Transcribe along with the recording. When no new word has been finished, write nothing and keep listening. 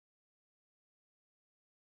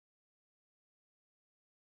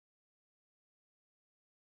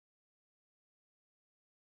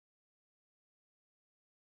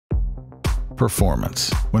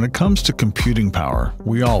Performance. When it comes to computing power,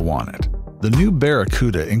 we all want it. The new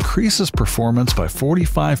Barracuda increases performance by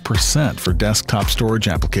 45% for desktop storage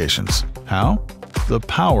applications. How? The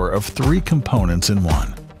power of 3 components in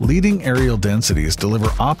one. Leading aerial densities deliver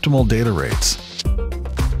optimal data rates.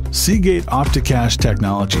 Seagate OptiCache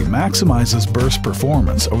technology maximizes burst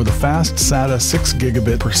performance over the fast SATA 6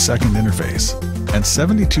 gigabit per second interface, and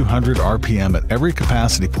 7200 RPM at every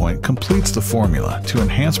capacity point completes the formula to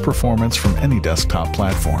enhance performance from any desktop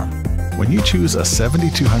platform. When you choose a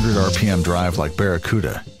 7200 RPM drive like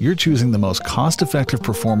Barracuda, you're choosing the most cost-effective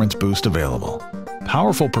performance boost available.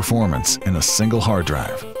 Powerful performance in a single hard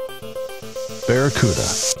drive. Barracuda,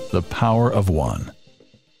 the power of one.